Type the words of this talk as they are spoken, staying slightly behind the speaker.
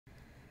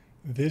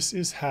This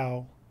is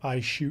how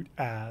I shoot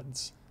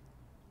ads.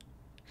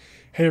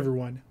 Hey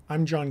everyone,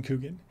 I'm John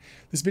Coogan.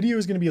 This video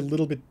is going to be a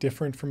little bit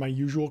different from my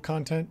usual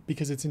content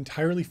because it's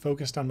entirely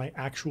focused on my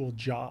actual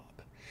job.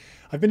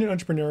 I've been an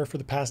entrepreneur for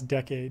the past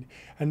decade,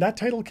 and that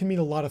title can mean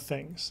a lot of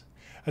things.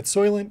 At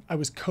Soylent, I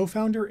was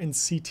co-founder and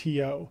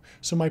CTO,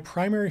 so my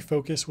primary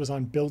focus was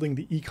on building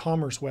the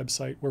e-commerce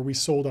website where we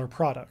sold our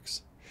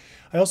products.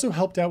 I also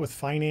helped out with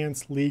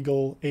finance,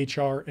 legal,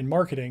 HR, and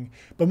marketing,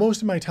 but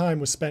most of my time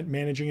was spent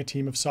managing a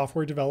team of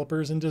software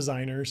developers and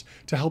designers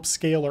to help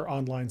scale our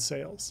online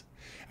sales.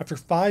 After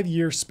 5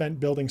 years spent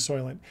building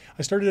Soylent,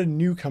 I started a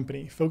new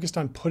company focused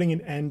on putting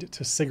an end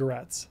to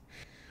cigarettes.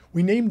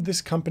 We named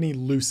this company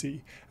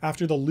Lucy,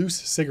 after the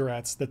loose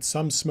cigarettes that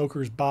some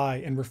smokers buy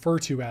and refer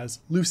to as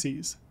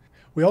Lucy's.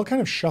 We all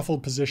kind of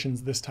shuffled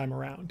positions this time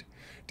around.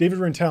 David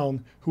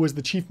Rinteln, who was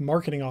the chief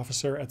marketing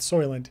officer at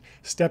Soylent,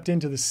 stepped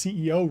into the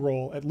CEO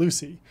role at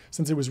Lucy,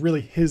 since it was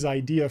really his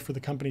idea for the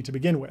company to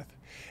begin with.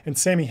 And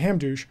Sammy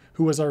Hamdouche,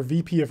 who was our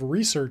VP of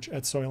research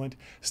at Soylent,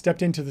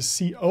 stepped into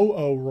the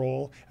COO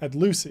role at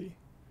Lucy.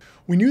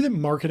 We knew that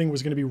marketing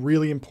was going to be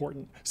really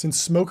important, since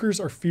smokers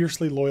are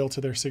fiercely loyal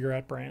to their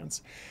cigarette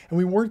brands, and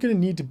we weren't going to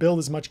need to build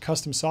as much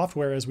custom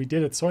software as we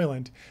did at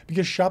Soylent,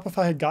 because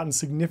Shopify had gotten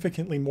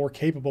significantly more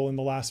capable in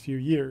the last few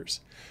years.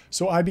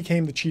 So I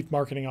became the chief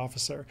marketing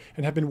officer,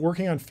 and have been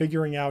working on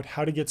figuring out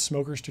how to get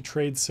smokers to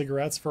trade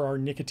cigarettes for our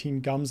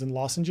nicotine gums and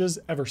lozenges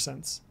ever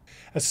since.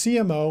 As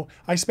CMO,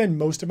 I spend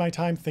most of my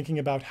time thinking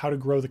about how to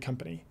grow the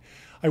company.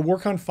 I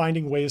work on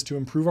finding ways to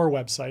improve our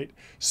website,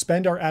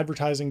 spend our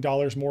advertising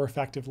dollars more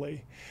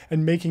effectively,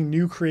 and making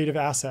new creative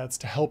assets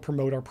to help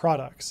promote our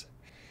products.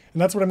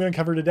 And that's what I'm going to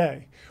cover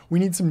today. We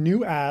need some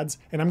new ads,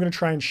 and I'm going to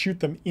try and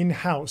shoot them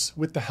in-house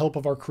with the help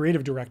of our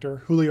creative director,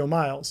 Julio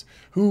Miles,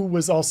 who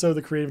was also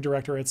the creative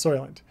director at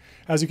Soylent.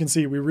 As you can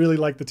see, we really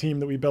like the team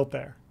that we built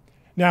there.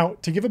 Now,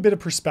 to give a bit of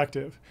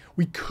perspective,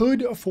 we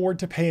could afford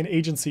to pay an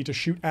agency to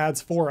shoot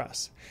ads for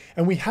us,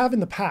 and we have in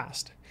the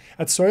past.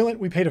 At Soylent,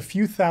 we paid a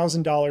few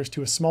 $1,000s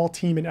to a small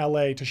team in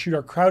LA to shoot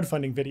our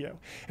crowdfunding video,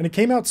 and it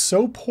came out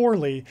so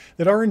poorly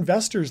that our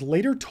investors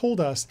later told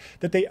us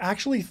that they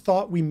actually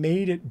thought we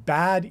made it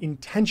bad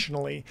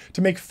intentionally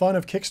to make fun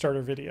of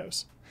Kickstarter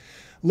videos.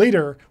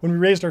 Later, when we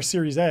raised our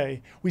Series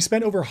A, we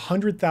spent over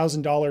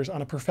 $100,000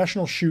 on a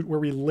professional shoot where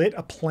we lit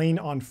a plane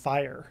on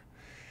fire.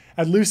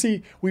 At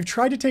Lucy, we've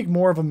tried to take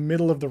more of a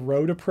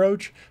middle-of-the-road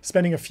approach,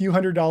 spending a few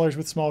 $100s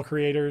with small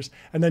creators,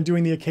 and then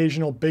doing the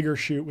occasional bigger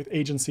shoot with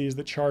agencies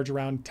that charge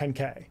around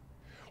 $10K.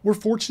 We're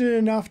fortunate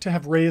enough to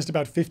have raised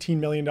about $15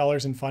 million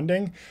in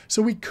funding,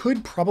 so we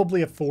could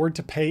probably afford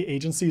to pay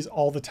agencies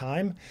all the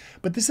time,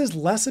 but this is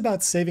less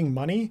about saving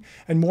money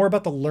and more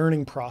about the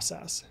learning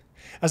process.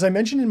 As I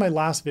mentioned in my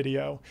last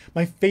video,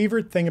 my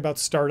favorite thing about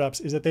startups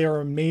is that they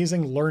are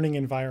amazing learning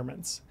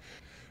environments.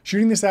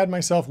 Shooting this ad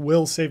myself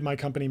will save my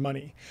company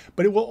money,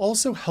 but it will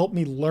also help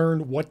me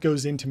learn what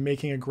goes into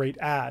making a great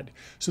ad,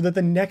 so that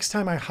the next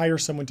time I hire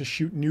someone to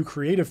shoot new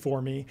creative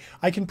for me,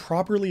 I can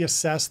properly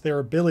assess their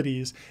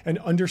abilities and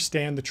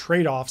understand the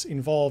trade-offs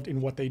involved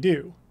in what they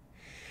do.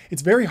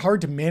 It's very hard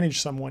to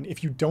manage someone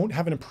if you don't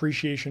have an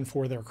appreciation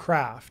for their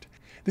craft.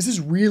 This is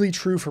really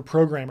true for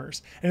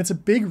programmers, and it's a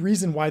big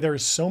reason why there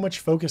is so much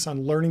focus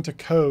on learning to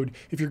code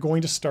if you're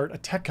going to start a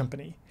tech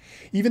company.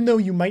 Even though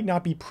you might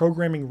not be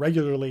programming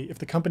regularly if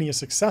the company is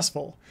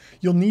successful,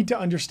 you'll need to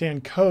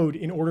understand code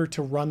in order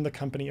to run the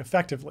company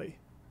effectively.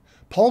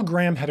 Paul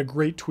Graham had a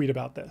great tweet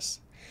about this.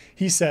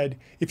 He said,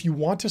 "If you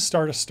want to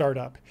start a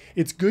startup,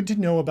 it's good to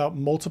know about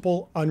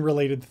multiple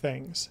unrelated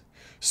things.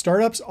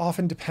 Startups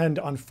often depend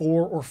on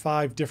 4 or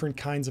 5 different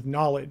kinds of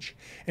knowledge,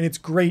 and it's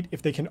great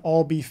if they can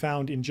all be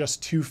found in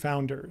just 2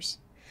 founders."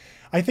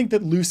 I think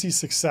that Lucy's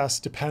success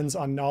depends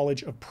on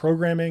knowledge of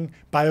programming,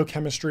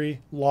 biochemistry,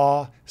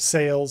 law,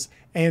 sales,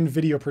 and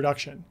video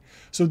production.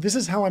 So this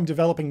is how I'm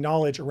developing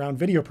knowledge around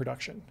video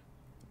production.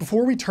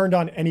 Before we turned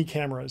on any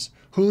cameras,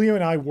 Julio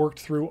and I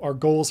worked through our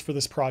goals for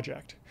this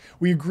project.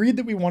 We agreed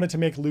that we wanted to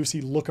make Lucy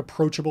look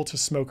approachable to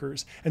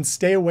smokers and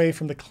stay away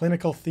from the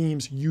clinical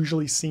themes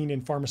usually seen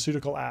in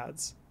pharmaceutical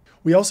ads.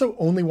 We also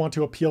only want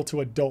to appeal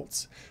to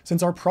adults,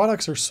 since our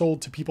products are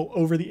sold to people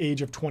over the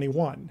age of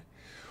 21.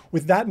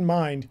 With that in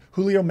mind,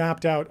 Julio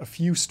mapped out a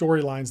few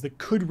storylines that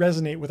could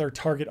resonate with our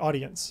target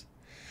audience.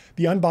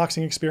 The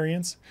unboxing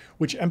experience,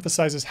 which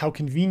emphasizes how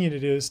convenient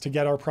it is to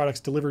get our products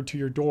delivered to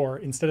your door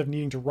instead of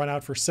needing to run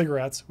out for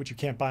cigarettes, which you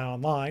can't buy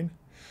online.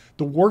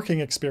 The working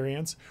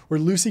experience, where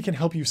Lucy can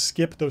help you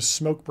skip those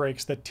smoke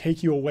breaks that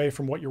take you away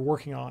from what you're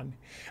working on.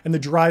 And the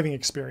driving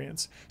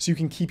experience, so you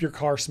can keep your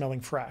car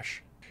smelling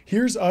fresh.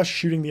 Here's us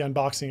shooting the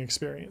unboxing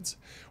experience.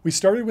 We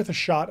started with a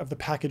shot of the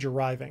package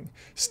arriving,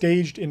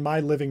 staged in my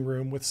living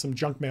room with some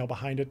junk mail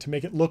behind it to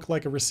make it look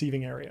like a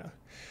receiving area.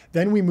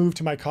 Then we moved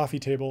to my coffee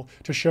table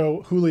to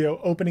show Julio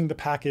opening the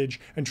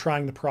package and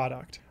trying the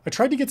product. I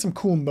tried to get some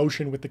cool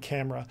motion with the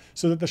camera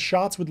so that the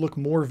shots would look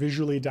more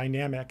visually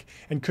dynamic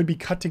and could be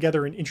cut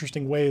together in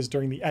interesting ways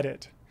during the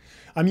edit.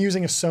 I'm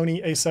using a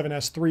Sony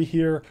a7S III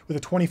here with a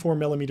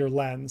 24mm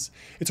lens.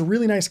 It's a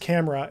really nice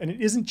camera and it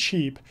isn't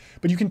cheap,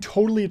 but you can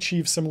totally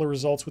achieve similar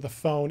results with a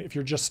phone if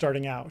you're just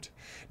starting out.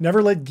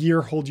 Never let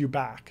gear hold you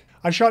back.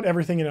 I shot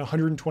everything in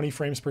 120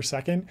 frames per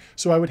second,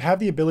 so I would have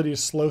the ability to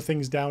slow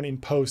things down in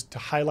post to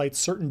highlight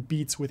certain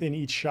beats within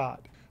each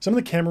shot. Some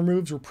of the camera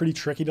moves were pretty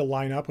tricky to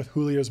line up with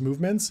Julio's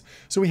movements,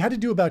 so we had to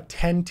do about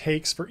 10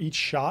 takes for each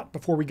shot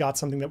before we got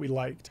something that we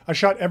liked. I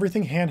shot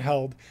everything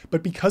handheld,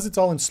 but because it's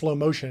all in slow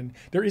motion,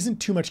 there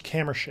isn't too much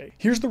camera shake.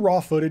 Here's the raw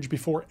footage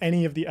before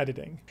any of the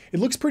editing. It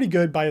looks pretty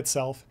good by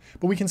itself,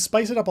 but we can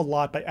spice it up a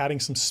lot by adding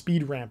some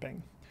speed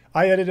ramping.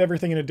 I edit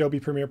everything in Adobe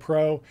Premiere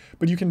Pro,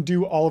 but you can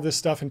do all of this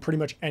stuff in pretty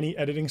much any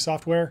editing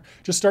software.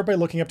 Just start by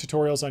looking up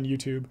tutorials on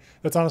YouTube.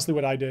 That's honestly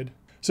what I did.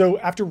 So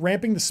after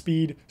ramping the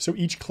speed so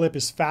each clip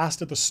is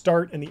fast at the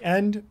start and the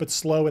end, but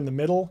slow in the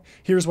middle,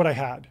 here's what I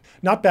had.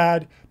 Not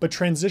bad, but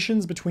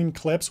transitions between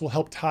clips will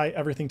help tie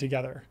everything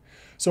together.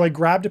 So I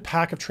grabbed a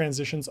pack of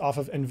transitions off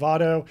of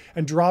Envato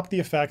and dropped the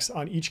effects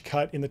on each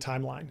cut in the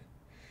timeline.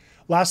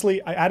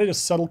 Lastly, I added a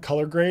subtle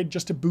color grade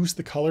just to boost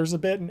the colors a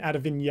bit and add a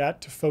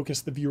vignette to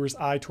focus the viewer's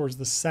eye towards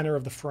the center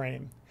of the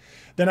frame.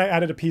 Then I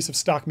added a piece of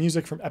stock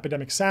music from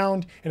Epidemic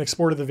Sound and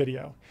exported the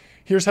video.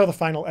 Here's how the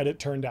final edit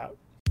turned out.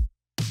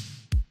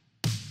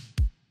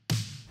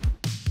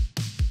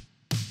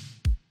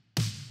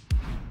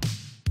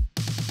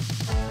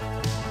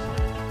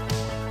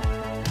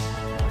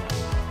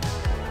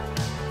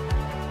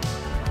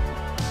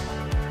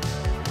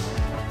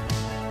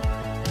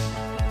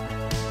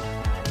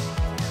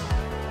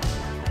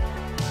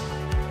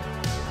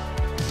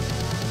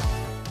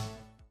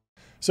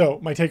 So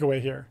my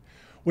takeaway here,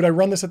 would I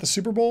run this at the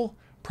Super Bowl?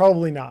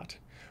 Probably not.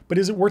 But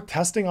is it worth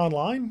testing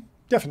online?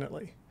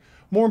 Definitely.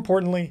 More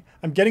importantly,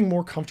 I'm getting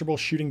more comfortable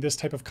shooting this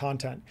type of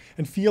content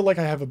and feel like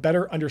I have a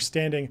better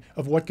understanding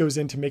of what goes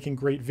into making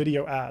great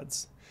video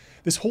ads.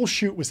 This whole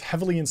shoot was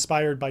heavily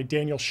inspired by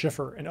Daniel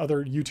Schiffer and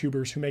other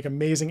YouTubers who make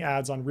amazing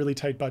ads on really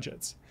tight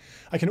budgets.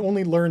 I can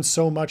only learn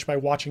so much by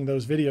watching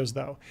those videos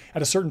though.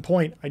 At a certain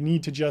point, I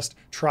need to just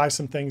try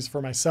some things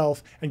for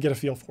myself and get a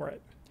feel for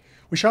it.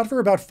 We shot for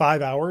about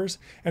 5 hours,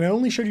 and I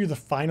only showed you the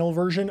final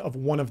version of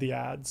one of the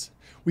ads.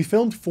 We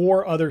filmed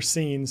 4 other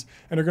scenes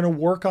and are going to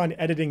work on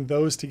editing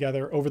those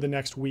together over the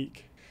next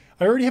week.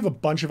 I already have a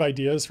bunch of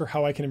ideas for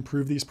how I can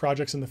improve these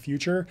projects in the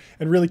future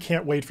and really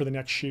can't wait for the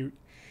next shoot.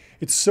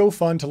 It's so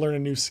fun to learn a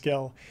new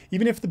skill,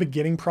 even if the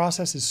beginning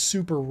process is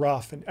super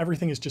rough and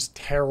everything is just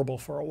terrible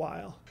for a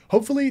while.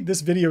 Hopefully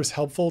this video is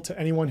helpful to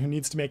anyone who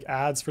needs to make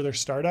ads for their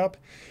startup.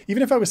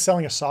 Even if I was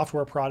selling a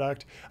software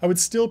product, I would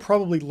still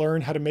probably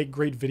learn how to make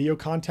great video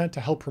content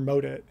to help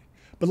promote it.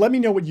 But let me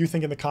know what you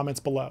think in the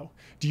comments below.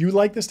 Do you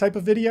like this type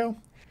of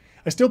video?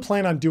 I still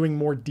plan on doing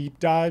more deep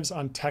dives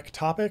on tech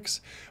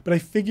topics, but I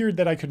figured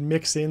that I could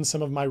mix in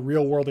some of my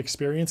real-world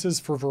experiences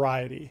for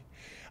variety.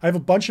 I have a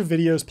bunch of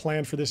videos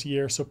planned for this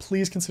year, so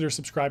please consider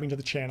subscribing to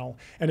the channel.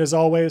 And as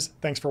always,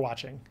 thanks for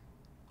watching.